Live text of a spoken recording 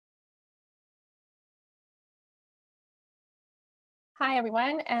Hi,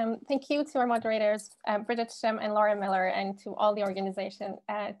 everyone. Thank you to our moderators, Bridget Shim and Laura Miller, and to all the organization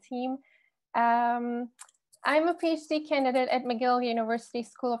team. I'm a PhD candidate at McGill University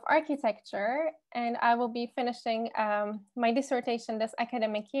School of Architecture, and I will be finishing my dissertation this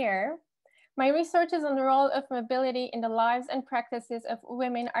academic year. My research is on the role of mobility in the lives and practices of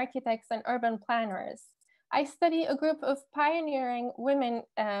women architects and urban planners. I study a group of pioneering women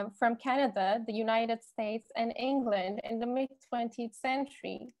from Canada, the United States, and England in the mid-20th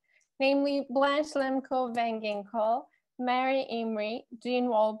century, namely Blanche Lemko Van Ginkel, Mary Emery, Jean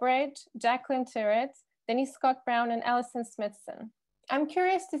Walbridge, Jacqueline Turret, Denise Scott Brown, and Alison Smithson. I'm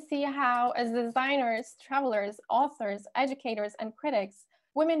curious to see how, as designers, travelers, authors, educators, and critics,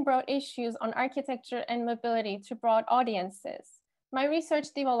 women brought issues on architecture and mobility to broad audiences. My research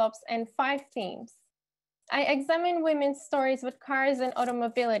develops in 5 themes. I examine women's stories with cars and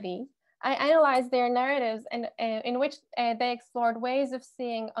automobility. I analyze their narratives and in which they explored ways of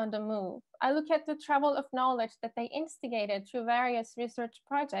seeing on the move. I look at the travel of knowledge that they instigated through various research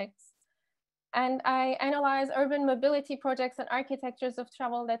projects. And I analyze urban mobility projects and architectures of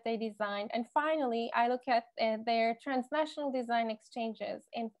travel that they designed. And finally, I look at their transnational design exchanges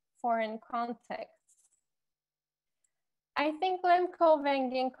in foreign contexts. I think Lemko Van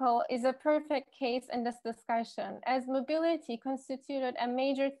Ginkel is a perfect case in this discussion, as mobility constituted a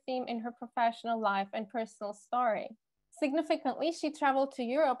major theme in her professional life and personal story. Significantly, she traveled to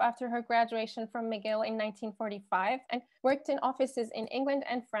Europe after her graduation from McGill in 1945 and worked in offices in England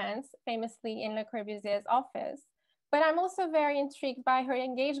and France, famously in Le Corbusier's office. But I'm also very intrigued by her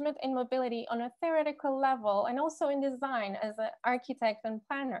engagement in mobility on a theoretical level and also in design as an architect and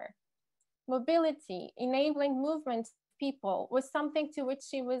planner. Mobility, enabling movement people, was something to which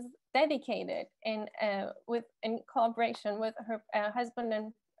she was dedicated in collaboration with her husband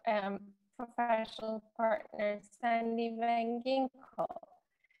and professional partner, Sandy Van Ginkel.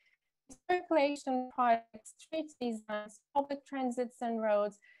 Circulation projects, street designs, public transits and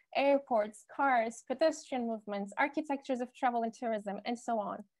roads, airports, cars, pedestrian movements, architectures of travel and tourism, and so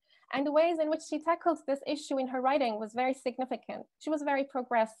on. And the ways in which she tackled this issue in her writing was very significant. She was very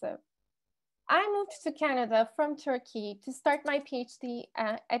progressive. I moved to Canada from Turkey to start my PhD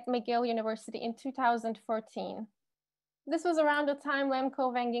at McGill University in 2014. This was around the time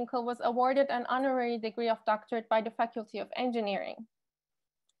Lemko Van Ginkel was awarded an honorary degree of doctorate by the Faculty of Engineering.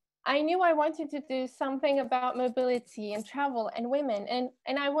 I knew I wanted to do something about mobility and travel and women,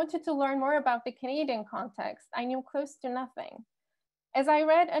 and I wanted to learn more about the Canadian context. I knew close to nothing. As I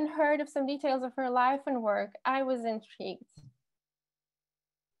read and heard of some details of her life and work, I was intrigued.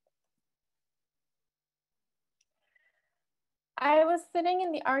 I was sitting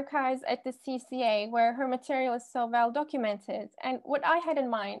in the archives at the CCA where her material is so well documented. And what I had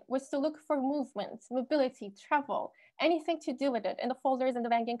in mind was to look for movement, mobility, travel, anything to do with it in the folders in the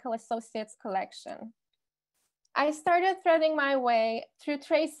Van Ginkel Associates collection. I started threading my way through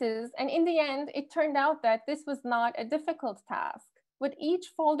traces, and in the end, it turned out that this was not a difficult task. With each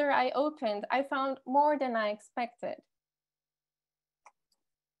folder I opened, I found more than I expected.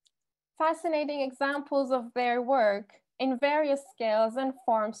 Fascinating examples of their work in various scales and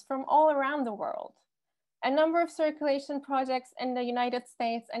forms from all around the world. A number of circulation projects in the United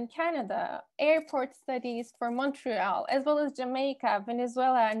States and Canada, airport studies for Montreal, as well as Jamaica,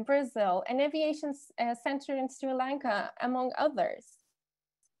 Venezuela, and Brazil, an aviation center in Sri Lanka, among others.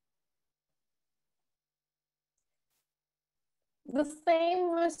 The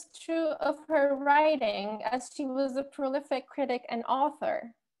same was true of her writing, as she was a prolific critic and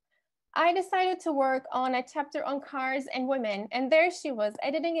author. I decided to work on a chapter on cars and women, and there she was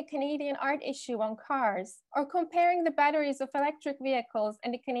editing a Canadian art issue on cars, or comparing the batteries of electric vehicles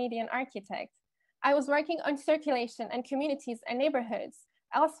and the Canadian architect. I was working on circulation and communities and neighborhoods.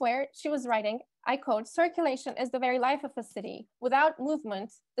 Elsewhere, she was writing, I quote, "Circulation is the very life of a city. Without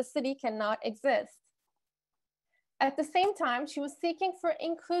movement, the city cannot exist." At the same time, she was seeking for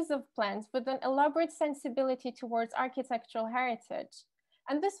inclusive plans with an elaborate sensibility towards architectural heritage.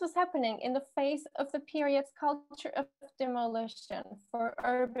 And this was happening in the face of the period's culture of demolition for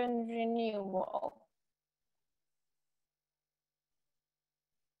urban renewal.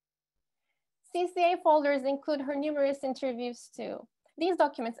 CCA folders include her numerous interviews too. These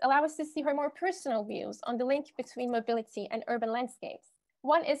documents allow us to see her more personal views on the link between mobility and urban landscapes.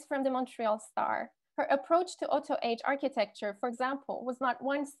 One is from the Montreal Star. Her approach to auto-age architecture, for example, was not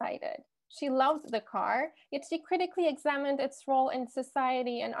one-sided. She loved the car, yet she critically examined its role in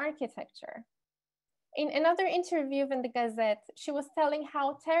society and architecture. In another interview in the Gazette, she was telling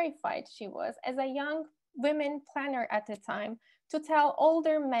how terrified she was as a young women planner at the time to tell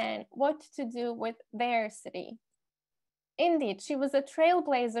older men what to do with their city. Indeed, she was a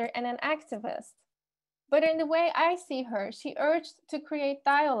trailblazer and an activist. But in the way I see her, she urged to create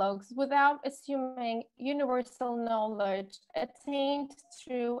dialogues without assuming universal knowledge attained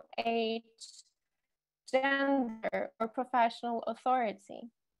through age, gender, or professional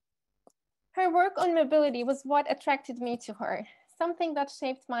authority. Her work on mobility was what attracted me to her, something that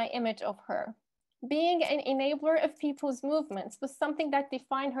shaped my image of her. Being an enabler of people's movements was something that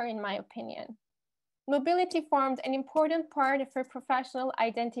defined her, in my opinion. Mobility formed an important part of her professional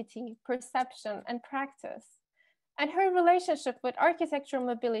identity, perception, and practice. And her relationship with architectural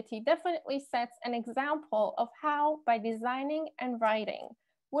mobility definitely sets an example of how, by designing and writing,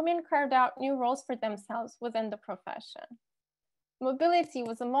 women carved out new roles for themselves within the profession. Mobility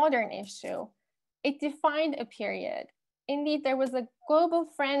was a modern issue. It defined a period. Indeed, there was a global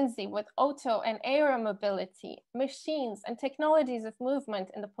frenzy with auto and aero mobility, machines, and technologies of movement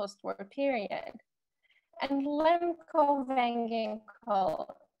in the post-war period. And Lemko Van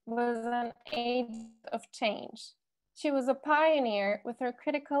was an agent of change. She was a pioneer with her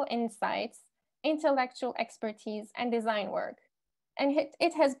critical insights, intellectual expertise, and design work. And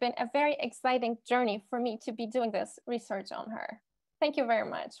it has been a very exciting journey for me to be doing this research on her. Thank you very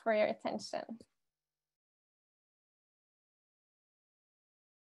much for your attention.